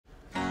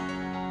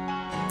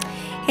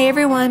Hey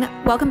everyone,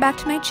 welcome back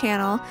to my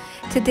channel.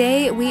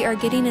 Today we are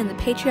getting in the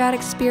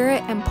patriotic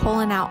spirit and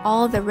pulling out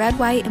all the red,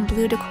 white, and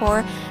blue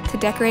decor to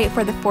decorate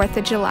for the 4th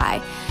of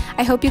July.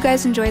 I hope you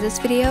guys enjoy this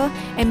video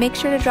and make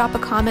sure to drop a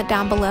comment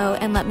down below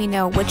and let me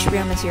know which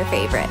room is your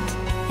favorite.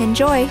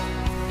 Enjoy!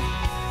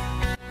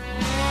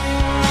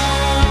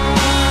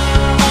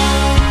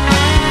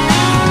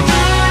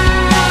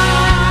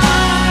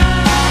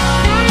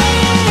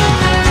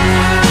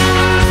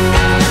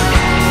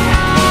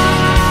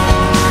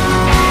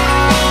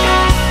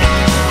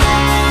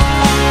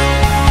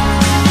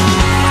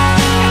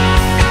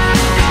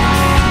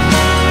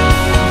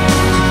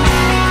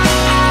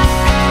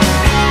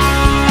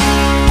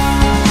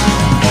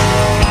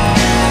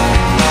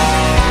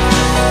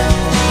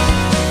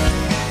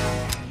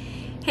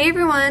 Hey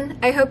everyone,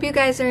 I hope you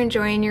guys are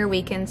enjoying your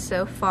weekend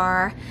so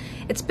far.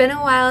 It's been a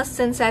while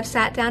since I've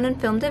sat down and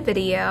filmed a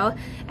video,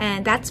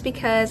 and that's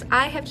because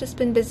I have just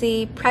been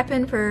busy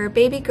prepping for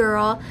baby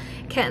girl.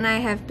 Kent and I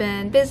have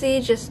been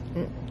busy just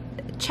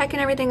checking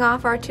everything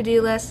off our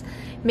to-do list,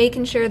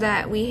 making sure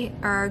that we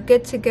are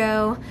good to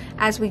go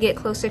as we get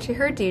closer to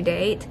her due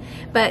date.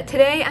 But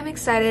today I'm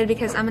excited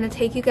because I'm going to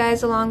take you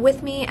guys along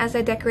with me as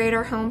I decorate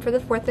our home for the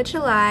 4th of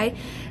July.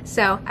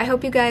 So I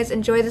hope you guys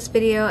enjoy this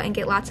video and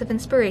get lots of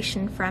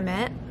inspiration from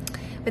it.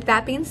 With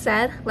that being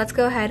said, let's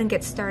go ahead and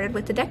get started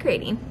with the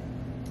decorating.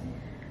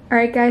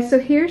 Alright guys, so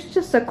here's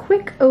just a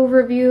quick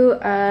overview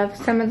of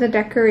some of the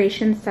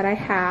decorations that I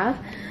have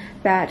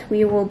that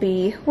we will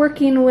be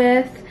working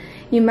with.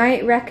 You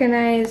might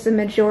recognize the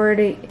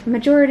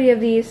majority of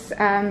these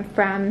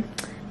from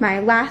my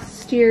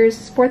last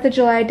year's 4th of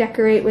July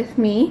Decorate With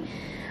Me,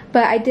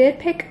 but I did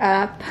pick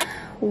up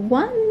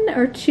 1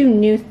 or 2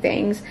 new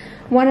things,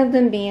 one of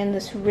them being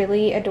this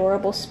really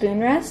adorable spoon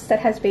rest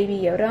that has Baby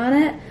Yoda on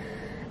it.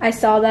 I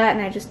saw that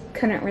and I just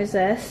couldn't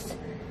resist,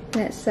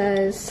 and it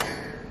says,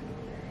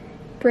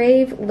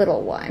 "Brave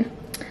Little One."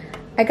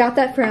 I got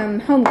that from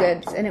Home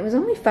Goods and it was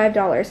only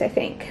 $5, I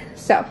think,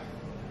 so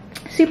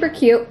super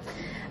cute.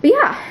 But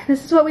yeah,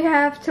 this is what we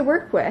have to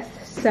work with,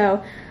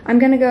 so I'm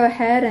gonna go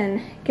ahead and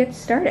get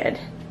started.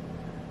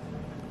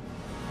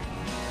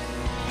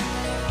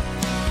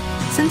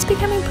 Since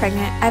becoming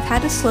pregnant, I've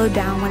had to slow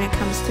down when it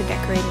comes to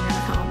decorating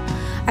our home.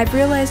 I've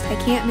realized I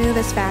can't move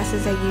as fast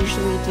as I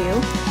usually do.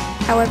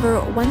 However,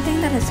 one thing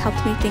that has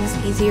helped make things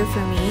easier for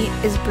me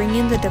is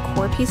bringing the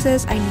decor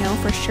pieces I know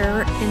for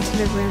sure into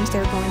the rooms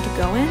they're going to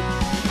go in.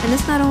 And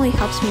this not only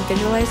helps me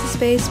visualize the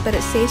space, but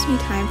it saves me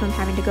time from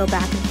having to go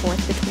back and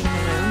forth between the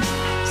rooms.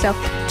 So,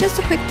 just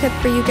a quick tip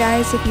for you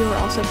guys if you are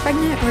also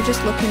pregnant or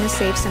just looking to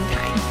save some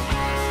time.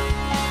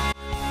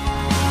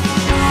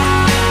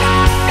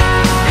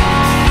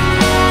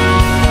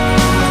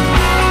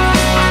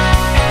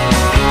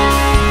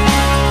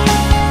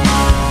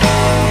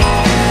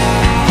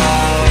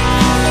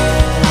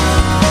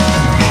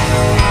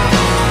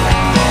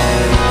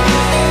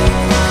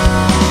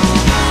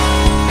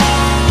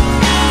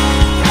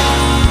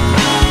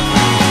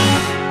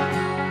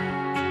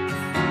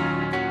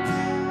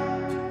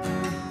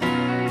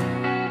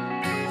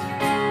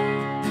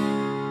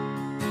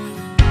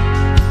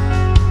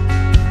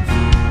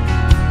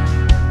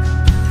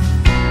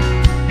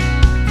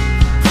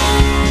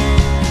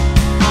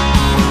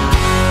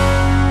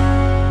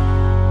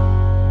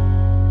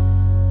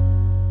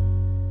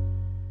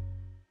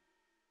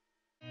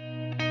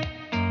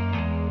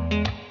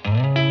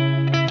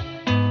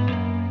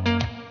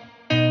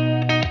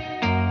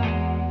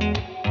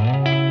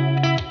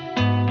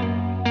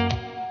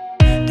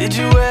 Did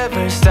you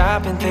ever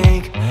stop and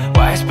think,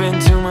 why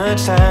spend too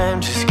much time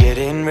just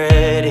getting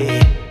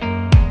ready?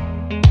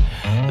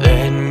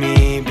 Let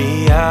me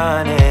be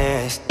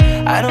honest,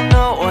 I don't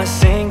know a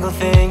single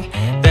thing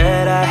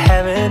that I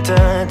haven't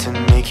done to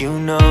make you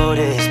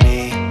notice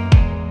me.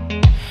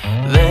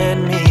 Let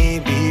me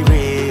be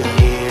real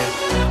here.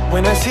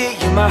 When I see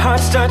you, my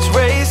heart starts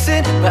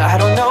racing, but I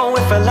don't know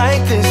if I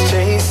like this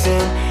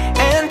chasing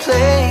and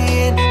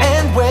playing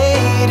and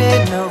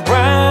waiting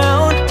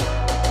around.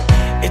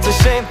 It's a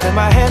shame that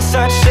my hands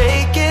start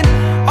shaking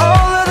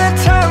all of the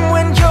time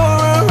when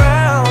you're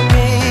around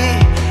me.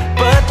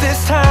 But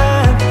this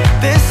time,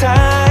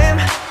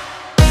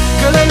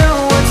 girl, I know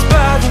what's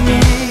bothering me.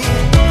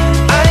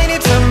 I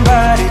need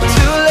somebody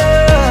to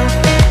love.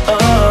 Oh,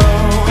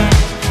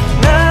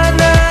 nah,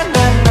 nah,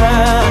 nah,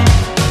 nah.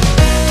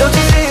 Don't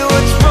you see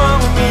what's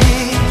wrong with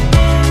me?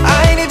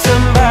 I need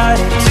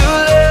somebody to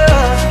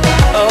love.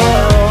 Oh,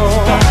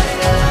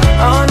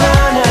 oh,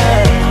 nah, nah.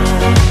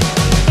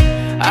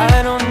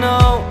 I don't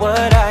know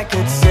what I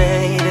could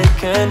say to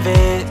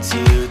convince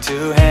you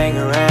to hang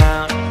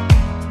around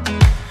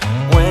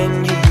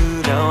when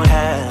you don't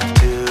have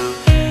to.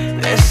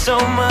 There's so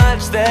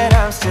much that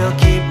I'm still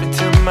keeping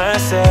to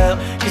myself,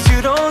 'cause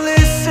you don't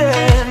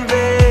listen,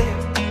 babe.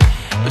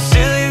 But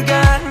still you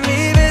got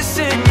me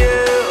missing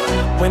you.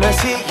 When I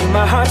see you,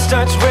 my heart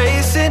starts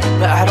racing,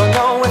 but I don't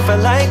know if I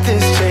like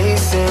this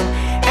chasing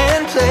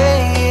and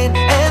playing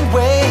and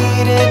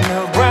waiting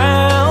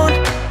around.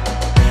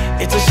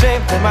 It's a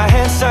shame that my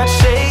hands start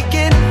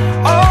shaking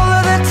all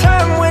of the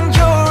time when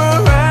you're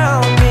around.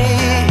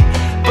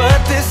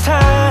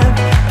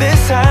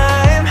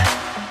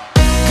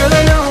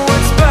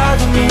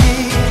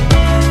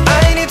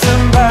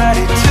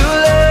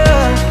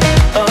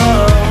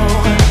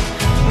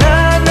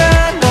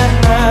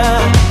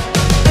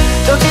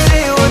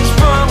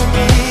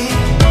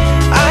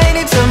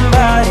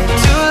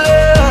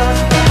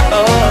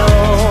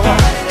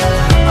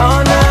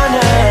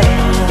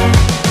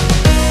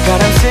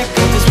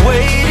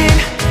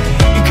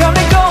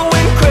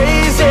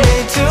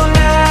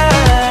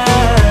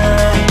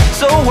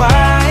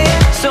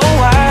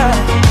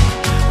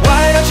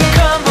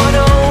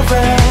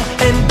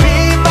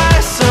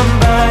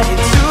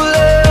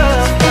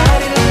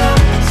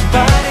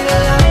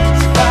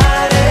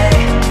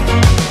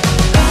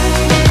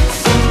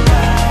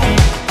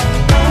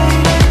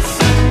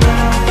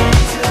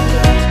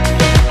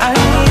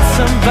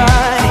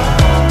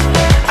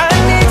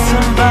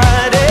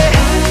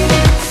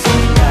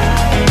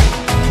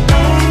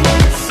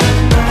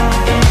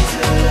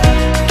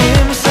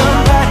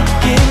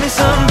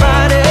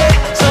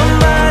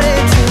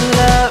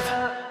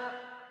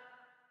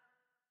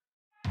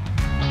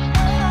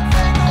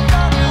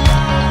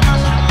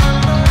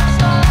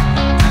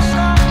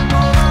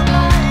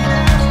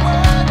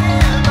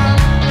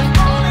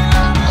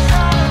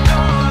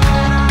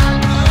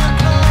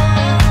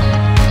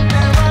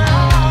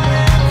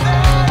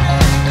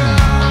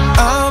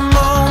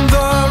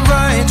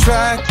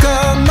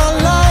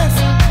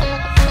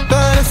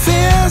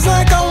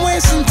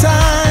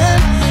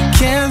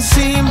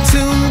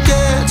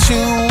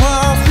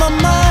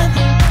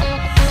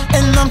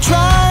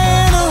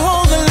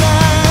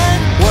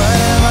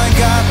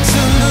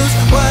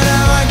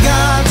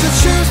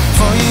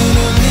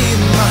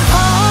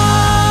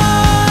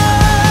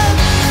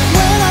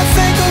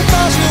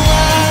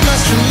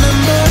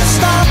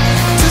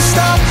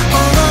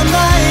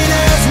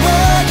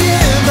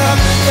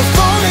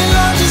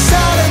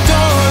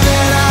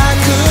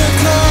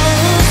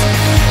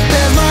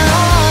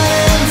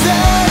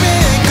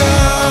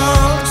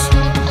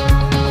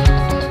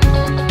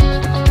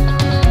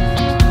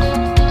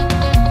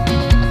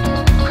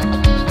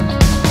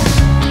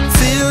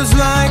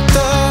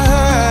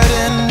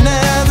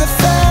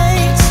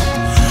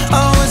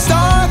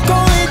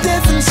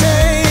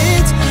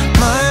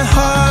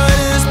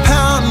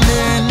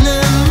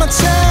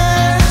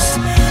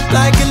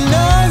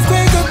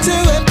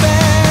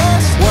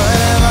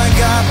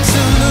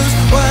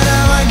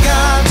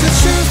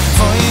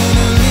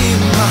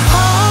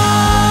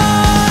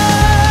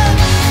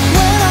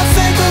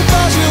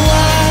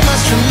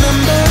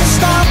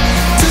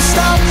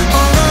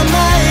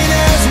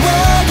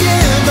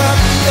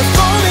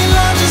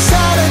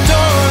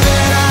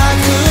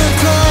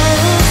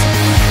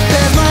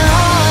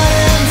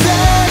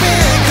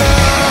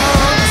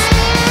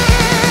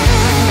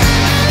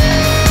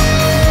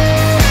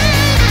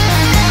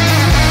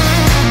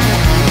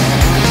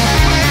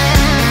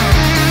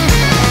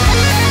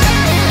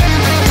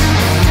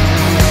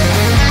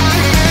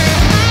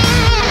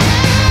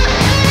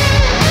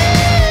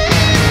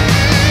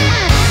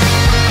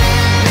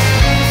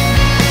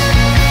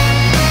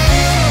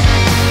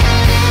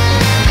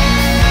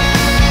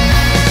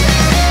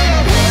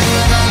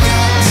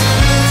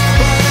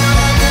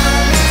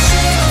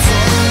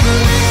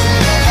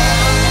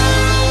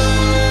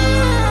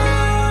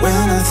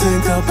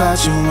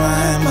 about you,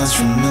 I must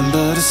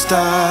remember to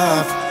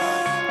stop,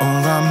 or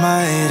I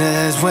might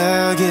as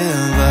well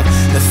give up.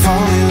 If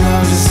only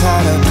love just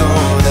had a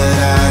door that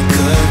I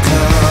could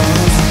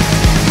close.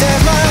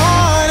 There's my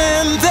heart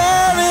and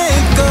there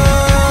it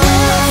goes.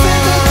 When I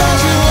think about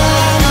you,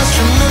 I must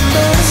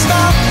remember to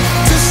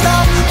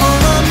stop, or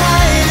I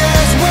might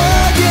as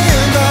well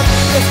give up.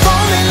 If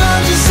only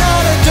love just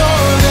had a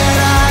door that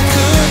I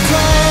could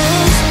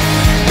close.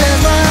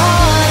 There's my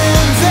heart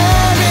and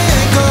there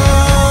it goes.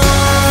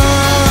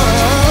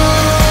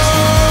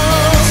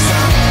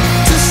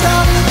 To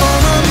stop, or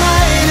I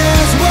might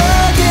as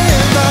well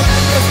give up.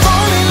 If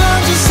only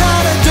love just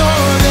had a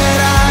door that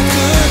I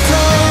could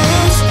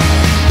close.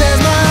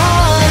 There's my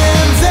heart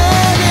and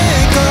there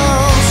it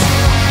goes.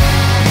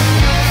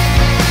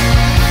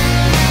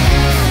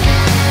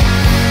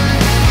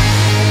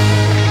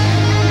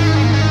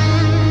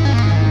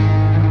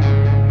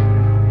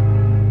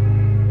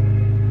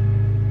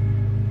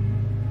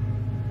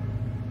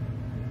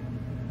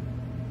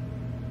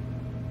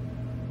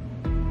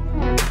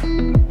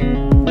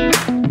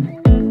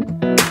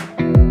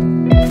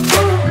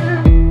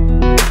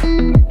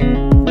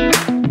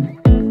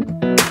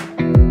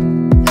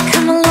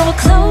 Come a little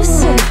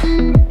closer,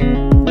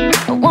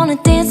 I wanna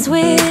dance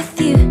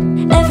with you.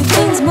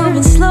 Everything's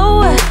moving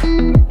slower,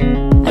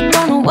 I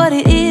don't know what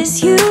it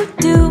is you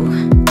do.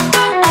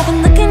 I've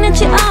been looking at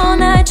you all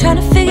night, trying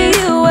to figure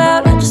you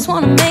out. I just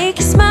wanna make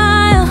you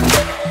smile.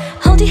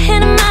 Hold your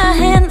hand in my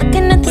hand,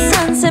 looking at the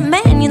sunset.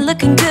 Man, you're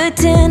looking good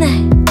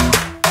tonight.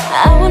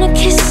 I wanna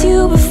kiss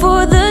you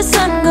before the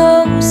sun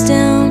goes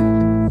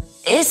down.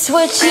 It's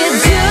what you're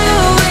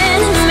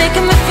doing,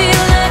 making me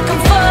feel like I'm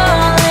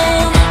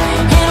falling.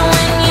 And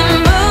when you're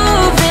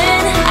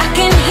moving, I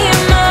can hear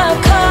my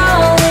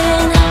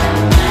calling.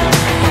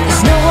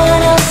 There's no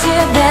one else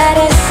here that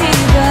I see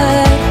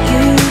but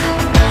you.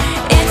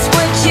 It's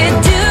what you're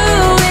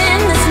doing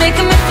that's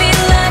making me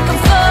feel like I'm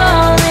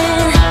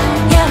falling.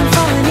 Yeah, I'm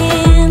falling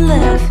in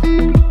love.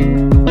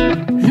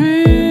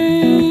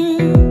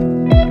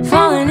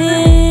 Falling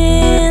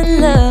in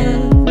love.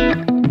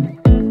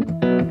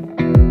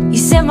 You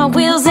set my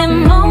wheels in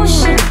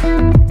motion,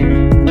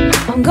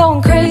 I'm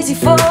going crazy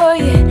for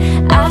you.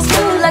 Eyes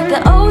blue like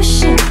the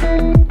ocean,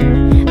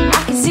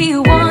 I can see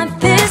you want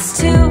this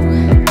too.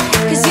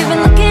 Cause you've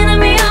been looking at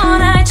me all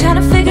night, trying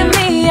to figure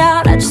me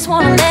out. I just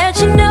wanna let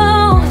you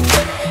know,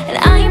 and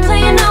I ain't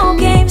playing no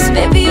games,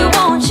 baby, you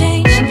won't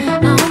change.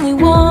 I only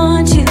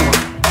want you.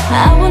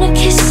 I wanna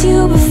kiss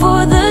you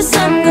before the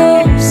sun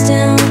goes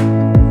down.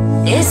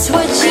 It's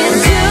what you're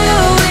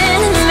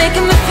doing, it's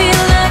making me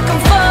feel like I'm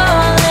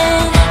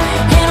falling.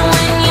 And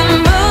when you're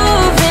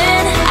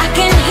moving, I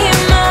can hear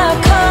my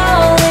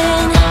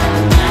calling.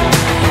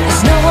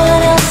 There's no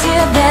one else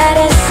here that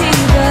I see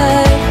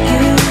but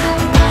you.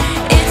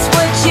 It's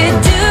what you're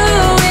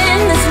doing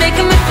that's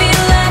making me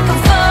feel like I'm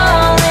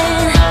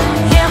falling.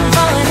 Yeah, I'm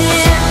falling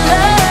in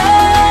love.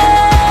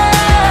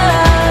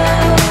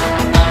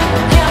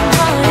 Yeah, I'm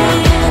falling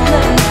in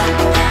love.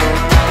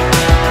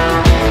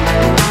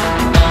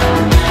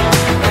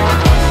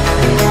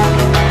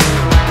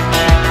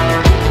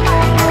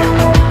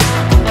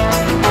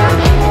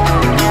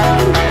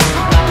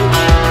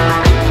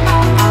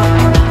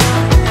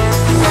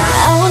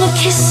 I wanna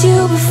kiss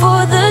you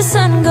before the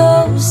sun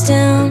goes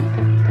down.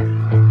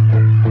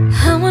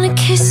 I wanna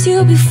kiss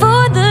you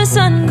before the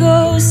sun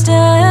goes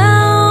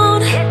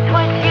down. It's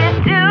what you're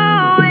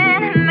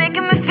doing,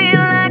 making me feel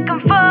like I'm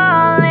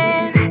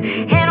falling.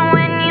 And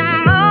when you're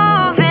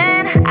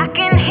moving, I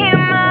can hear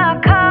my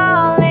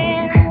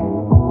calling.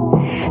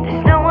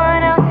 There's no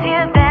one else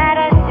here that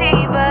I see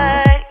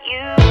but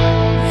you.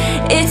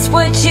 It's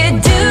what you're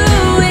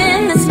doing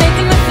that's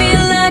making me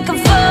feel like I'm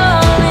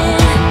falling.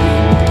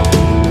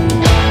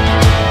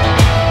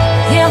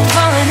 Yeah, I'm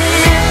falling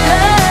in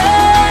love.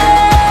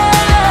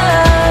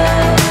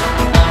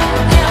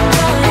 Yeah, I'm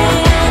falling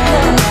in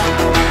love.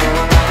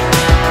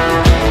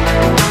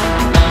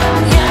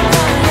 Yeah, I'm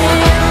falling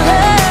in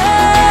love.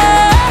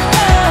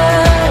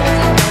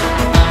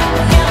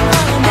 Yeah, I'm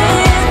falling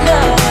in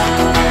love.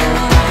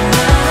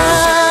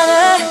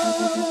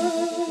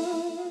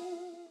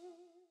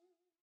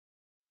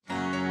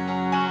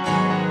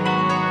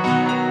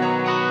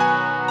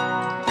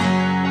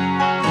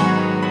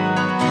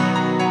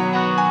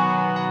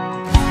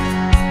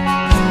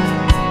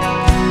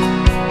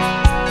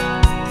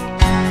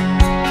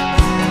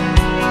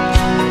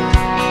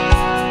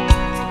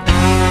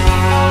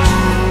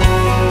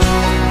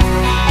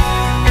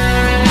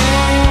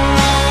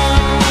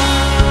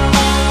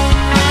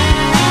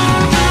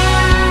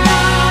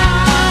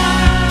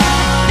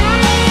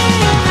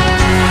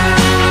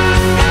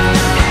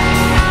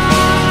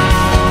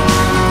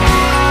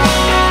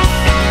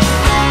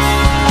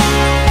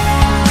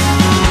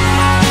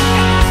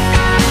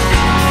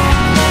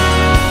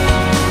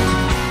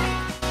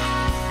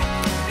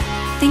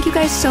 Thank you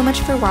guys so much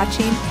for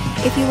watching.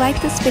 If you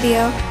like this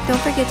video, don't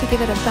forget to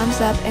give it a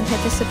thumbs up and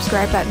hit the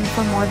subscribe button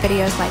for more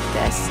videos like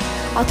this.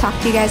 I'll talk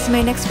to you guys in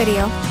my next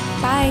video.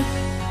 Bye!